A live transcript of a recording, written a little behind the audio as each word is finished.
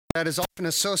that is often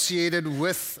associated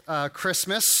with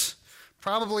Christmas,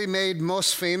 probably made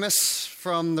most famous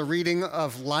from the reading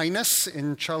of Linus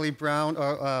in Charlie Brown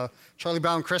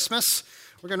Christmas.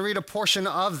 We're going to read a portion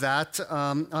of that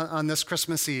on this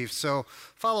Christmas Eve. So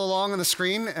follow along on the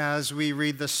screen as we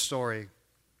read this story.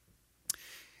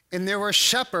 And there were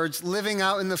shepherds living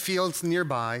out in the fields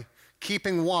nearby,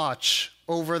 keeping watch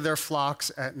over their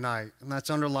flocks at night. And that's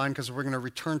underlined because we're going to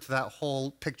return to that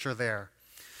whole picture there.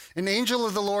 An angel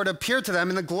of the Lord appeared to them,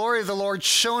 and the glory of the Lord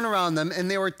shone around them,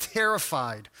 and they were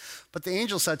terrified. But the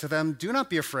angel said to them, "Do not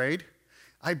be afraid.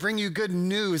 I bring you good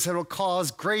news that will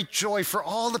cause great joy for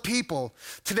all the people.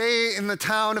 Today in the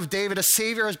town of David, a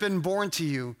Savior has been born to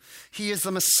you. He is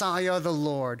the Messiah, the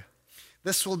Lord.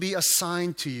 This will be a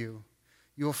sign to you.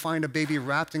 You will find a baby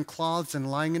wrapped in cloths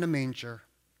and lying in a manger."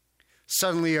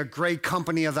 Suddenly, a great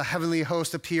company of the heavenly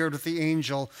host appeared with the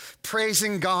angel,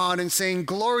 praising God and saying,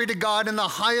 "Glory to God in the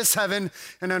highest heaven,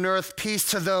 and on earth peace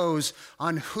to those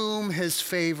on whom his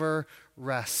favor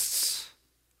rests."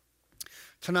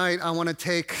 Tonight, I want to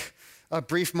take a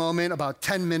brief moment, about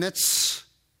 10 minutes.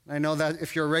 I know that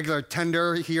if you're a regular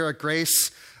attender here at Grace,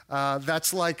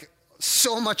 that's like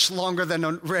so much longer than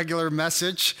a regular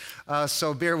message,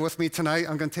 so bear with me tonight.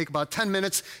 I'm going to take about 10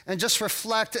 minutes and just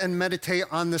reflect and meditate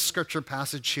on this scripture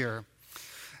passage here.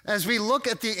 As we look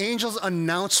at the angel's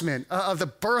announcement of the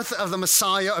birth of the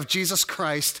Messiah of Jesus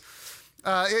Christ,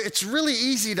 it's really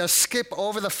easy to skip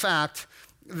over the fact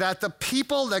that the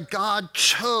people that God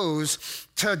chose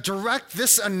to direct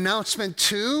this announcement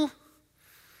to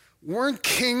weren't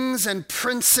kings and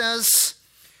princes.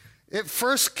 It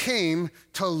first came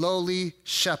to lowly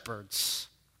shepherds.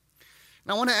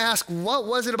 And I want to ask, what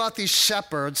was it about these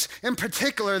shepherds in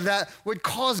particular that would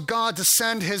cause God to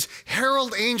send his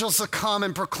herald angels to come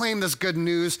and proclaim this good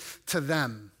news to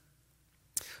them?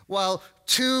 Well,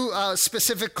 two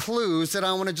specific clues that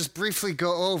I want to just briefly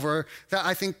go over that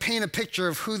I think paint a picture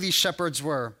of who these shepherds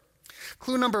were.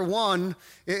 Clue number one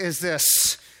is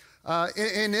this.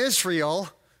 In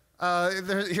Israel,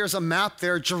 here's a map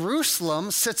there.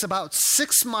 Jerusalem sits about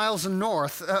 6 miles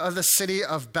north of the city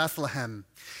of Bethlehem.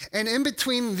 And in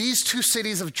between these two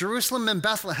cities of Jerusalem and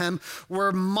Bethlehem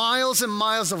were miles and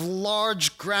miles of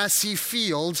large grassy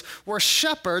fields where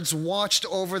shepherds watched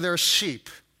over their sheep.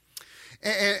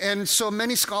 And so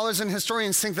many scholars and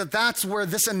historians think that that's where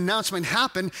this announcement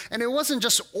happened. And it wasn't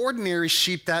just ordinary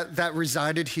sheep that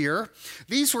resided here.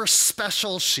 These were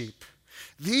special sheep.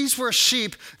 These were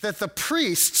sheep that the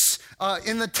priests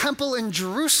in the temple in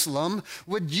Jerusalem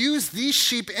would use these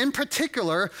sheep in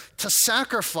particular to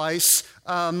sacrifice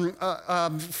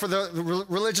for the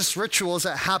religious rituals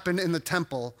that happened in the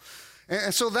temple.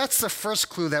 And so that's the first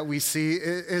clue that we see,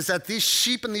 is that these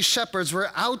sheep and these shepherds were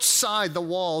outside the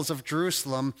walls of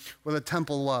Jerusalem where the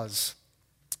temple was.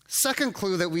 Second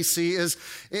clue that we see is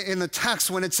in the text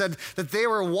when it said that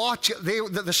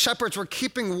the shepherds were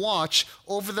keeping watch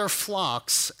over their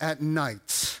flocks at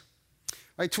night.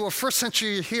 Right? To a first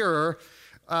century hearer,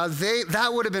 that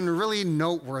would have been really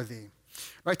noteworthy,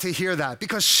 right, to hear that.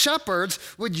 Because shepherds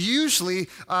would usually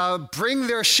bring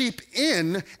their sheep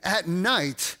in at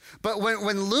night. But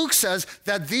when Luke says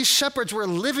that these shepherds were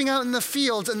living out in the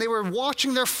fields and they were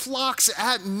watching their flocks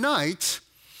at night,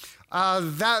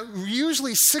 that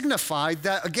usually signified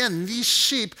that, again, these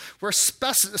sheep were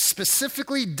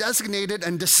specifically designated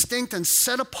and distinct and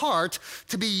set apart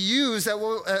to be used at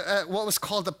what was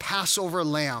called the Passover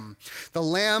lamb. The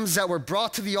lambs that were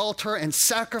brought to the altar and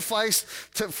sacrificed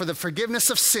for the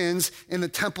forgiveness of sins in the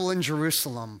temple in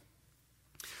Jerusalem.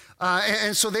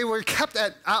 And so they were kept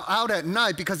out at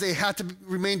night because they had to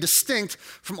remain distinct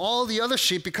from all the other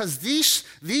sheep, because these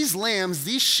lambs,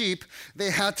 these sheep, they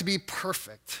had to be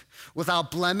perfect, without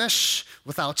blemish,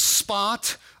 without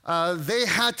spot. They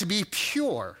had to be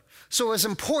pure. So it was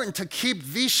important to keep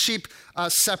these sheep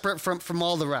separate from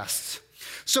all the rest.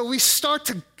 So we start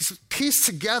to piece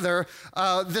together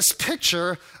this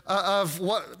picture of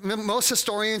what most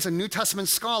historians and New Testament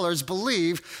scholars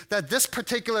believe, that this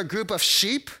particular group of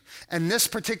sheep and this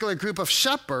particular group of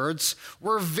shepherds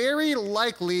were very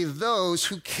likely those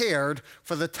who cared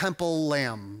for the temple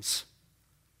lambs.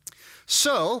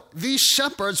 So these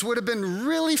shepherds would have been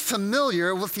really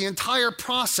familiar with the entire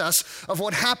process of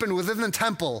what happened within the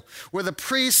temple, where the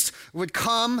priest would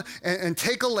come and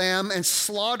take a lamb and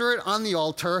slaughter it on the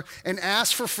altar and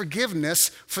ask for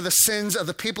forgiveness for the sins of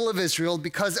the people of Israel,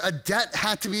 because a debt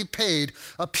had to be paid.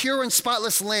 A pure and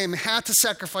spotless lamb had to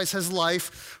sacrifice his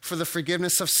life for the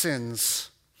forgiveness of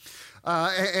sins.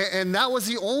 And that was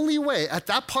the only way at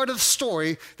that part of the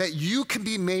story that you can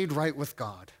be made right with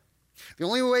God. The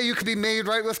only way you can be made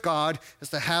right with God is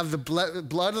to have the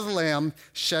blood of the Lamb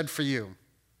shed for you.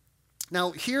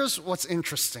 Now, here's what's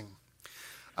interesting.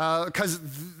 Because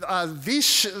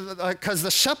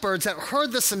the shepherds that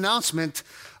heard this announcement,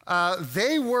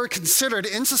 they were considered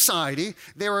in society,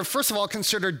 they were first of all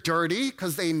considered dirty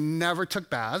because they never took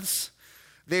baths.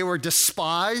 They were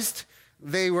despised.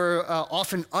 They were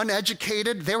often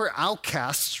uneducated. They were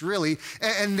outcasts, really.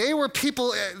 And they were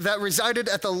people that resided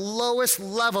at the lowest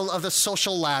level of the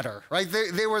social ladder, right?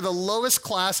 They were the lowest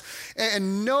class.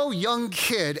 And no young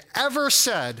kid ever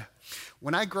said,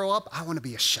 when I grow up, I want to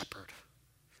be a shepherd.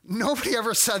 Nobody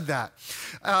ever said that.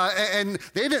 And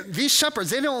these shepherds,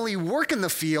 they didn't only work in the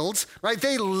fields, right?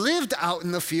 They lived out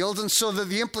in the fields. And so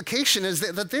the implication is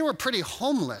that they were pretty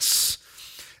homeless.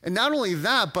 And not only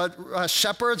that, but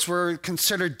shepherds were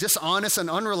considered dishonest and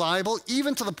unreliable,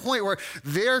 even to the point where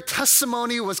their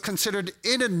testimony was considered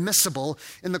inadmissible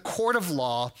in the court of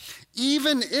law,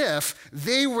 even if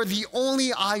they were the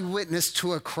only eyewitness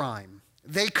to a crime.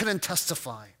 They couldn't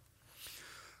testify.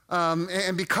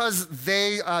 And because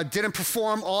they didn't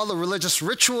perform all the religious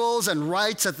rituals and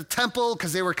rites at the temple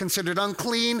because they were considered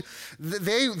unclean,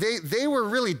 they were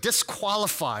really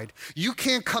disqualified. You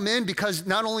can't come in because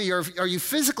not only are you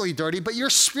physically dirty, but you're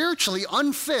spiritually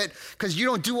unfit because you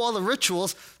don't do all the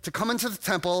rituals to come into the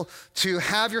temple to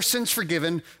have your sins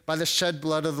forgiven by the shed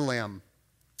blood of the Lamb.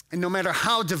 And no matter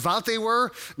how devout they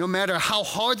were, no matter how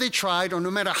hard they tried, or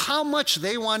no matter how much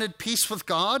they wanted peace with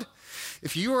God,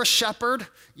 if you were a shepherd,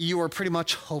 you were pretty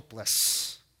much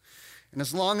hopeless. And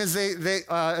as long as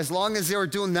they were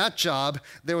doing that job,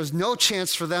 there was no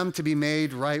chance for them to be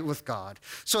made right with God.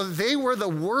 So they were the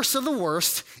worst of the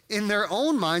worst in their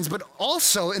own minds, but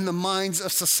also in the minds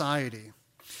of society.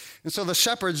 And so the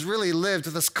shepherds really lived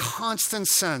with this constant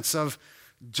sense of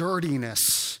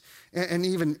dirtiness and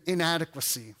even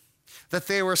inadequacy, that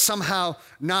they were somehow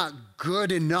not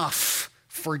good enough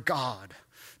for God,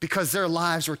 because their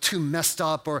lives were too messed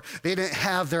up or they didn't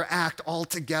have their act all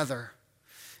together.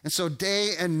 And so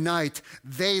day and night,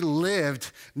 they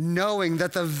lived knowing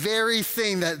that the very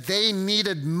thing that they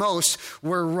needed most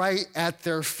were right at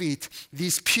their feet.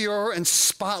 These pure and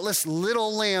spotless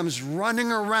little lambs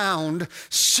running around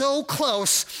so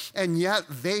close, and yet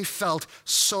they felt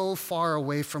so far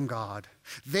away from God.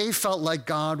 They felt like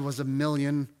God was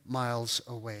 1,000,000 miles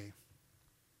away.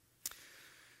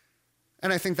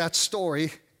 And I think that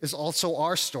story is also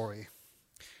our story.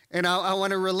 And I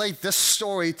want to relate this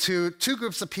story to two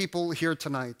groups of people here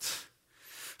tonight.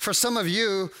 For some of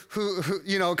you who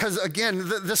because again,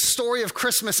 the story of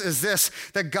Christmas is this,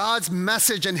 that God's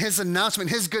message and his announcement,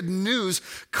 his good news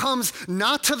comes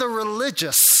not to the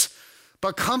religious,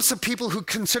 but comes to people who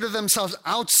consider themselves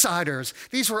outsiders.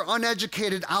 These were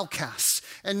uneducated outcasts.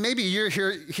 And maybe you're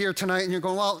here tonight and you're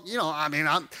going, well,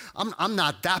 I'm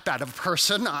not that bad of a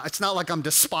person. It's not like I'm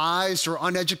despised or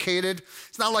uneducated.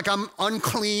 It's not like I'm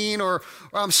unclean or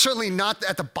I'm certainly not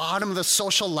at the bottom of the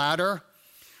social ladder.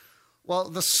 Well,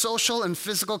 the social and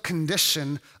physical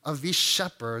condition of these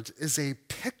shepherds is a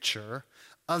picture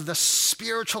of the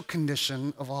spiritual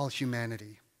condition of all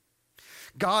humanity.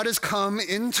 God has come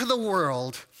into the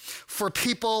world for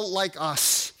people like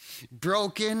us,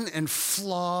 broken and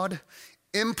flawed,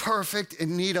 imperfect,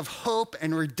 in need of hope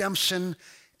and redemption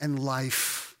and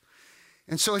life.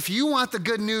 And so if you want the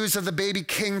good news of the baby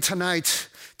king tonight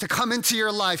to come into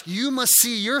your life, you must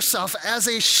see yourself as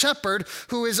a shepherd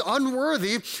who is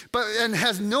unworthy and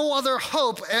has no other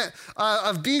hope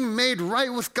of being made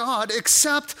right with God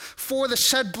except for the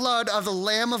shed blood of the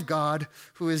Lamb of God,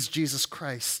 who is Jesus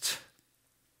Christ.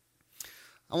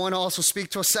 I want to also speak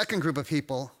to a second group of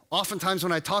people. Oftentimes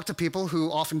when I talk to people who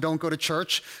often don't go to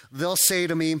church, they'll say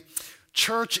to me,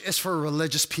 church is for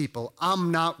religious people.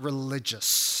 I'm not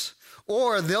religious.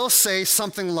 Or they'll say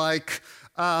something like,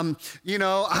 I'm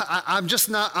just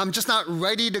not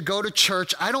ready to go to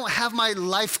church. I don't have my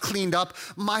life cleaned up.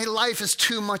 My life is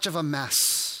too much of a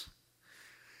mess.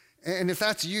 And if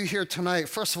that's you here tonight,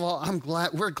 first of all,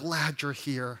 we're glad you're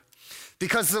here.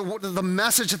 Because the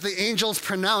message that the angels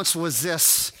pronounced was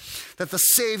this, that the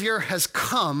Savior has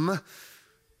come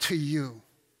to you.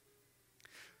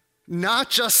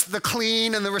 Not just the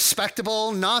clean and the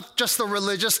respectable, not just the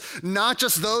religious, not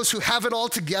just those who have it all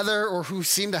together or who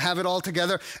seem to have it all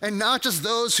together, and not just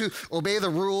those who obey the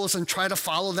rules and try to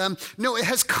follow them. No, it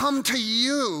has come to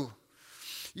you.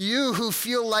 You who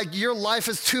feel like your life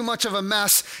is too much of a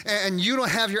mess and you don't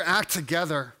have your act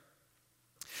together.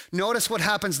 Notice what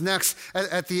happens next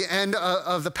at the end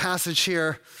of the passage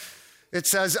here. It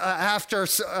says, after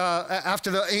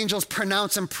the angels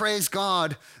pronounce and praise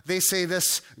God, they say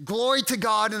this, glory to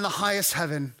God in the highest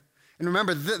heaven. And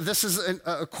remember, this is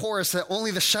a chorus that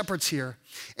only the shepherds hear.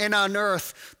 And on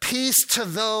earth, peace to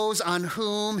those on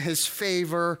whom his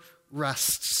favor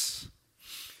rests.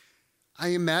 I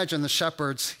imagine the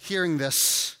shepherds hearing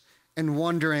this and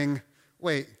wondering,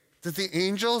 wait, did the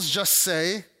angels just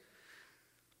say,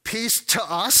 peace to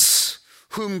us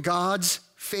whom God's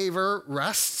favor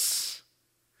rests?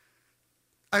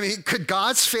 I mean, could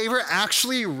God's favor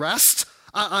actually rest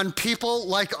on people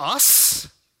like us?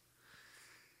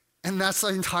 And that's the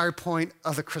entire point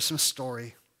of the Christmas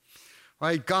story,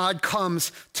 right? God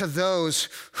comes to those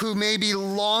who may be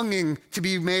longing to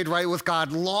be made right with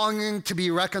God, longing to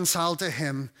be reconciled to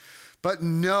him, but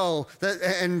know that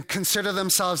and consider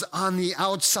themselves on the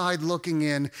outside looking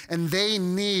in, and they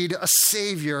need a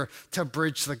Savior to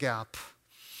bridge the gap.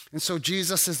 And so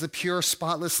Jesus is the pure,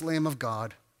 spotless Lamb of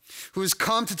God, who has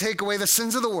come to take away the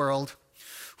sins of the world,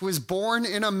 who is born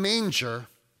in a manger,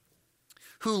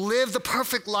 who lived the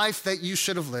perfect life that you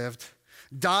should have lived,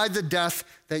 died the death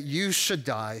that you should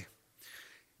die,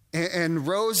 and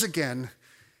rose again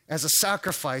as a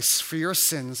sacrifice for your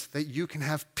sins, that you can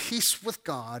have peace with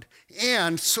God,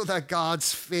 and so that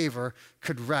God's favor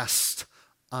could rest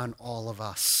on all of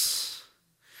us.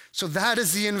 So that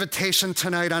is the invitation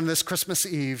tonight on this Christmas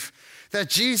Eve, that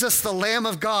Jesus, the Lamb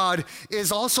of God,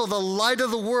 is also the light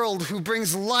of the world, who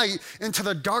brings light into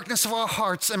the darkness of our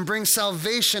hearts and brings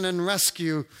salvation and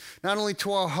rescue, not only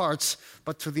to our hearts,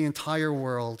 but to the entire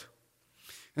world.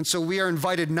 And so we are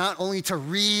invited not only to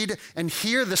read and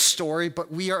hear the story, but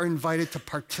we are invited to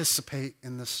participate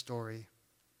in this story.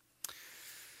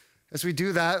 As we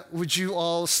do that, would you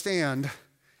all stand,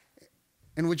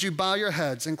 and would you bow your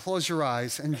heads and close your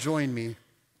eyes and join me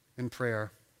in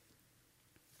prayer?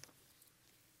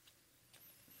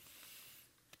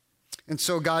 And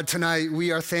so, God, tonight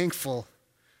we are thankful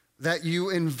that you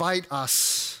invite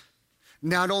us,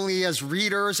 not only as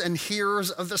readers and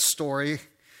hearers of the story,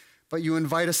 but you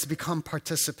invite us to become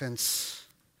participants.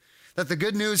 That the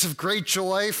good news of great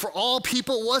joy for all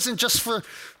people wasn't just for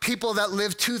people that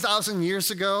lived 2,000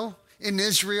 years ago in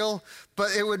Israel,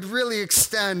 but it would really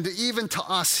extend even to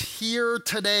us here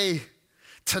today,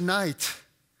 tonight.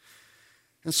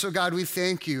 And so, God, we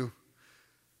thank you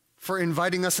for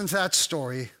inviting us into that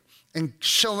story and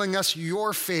showing us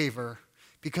your favor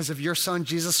because of your Son,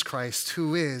 Jesus Christ,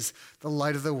 who is the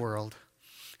light of the world.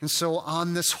 And so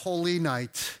on this holy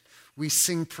night, we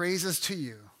sing praises to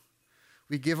you.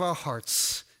 We give our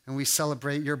hearts and we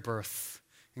celebrate your birth.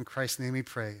 In Christ's name we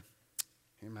pray.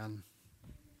 Amen.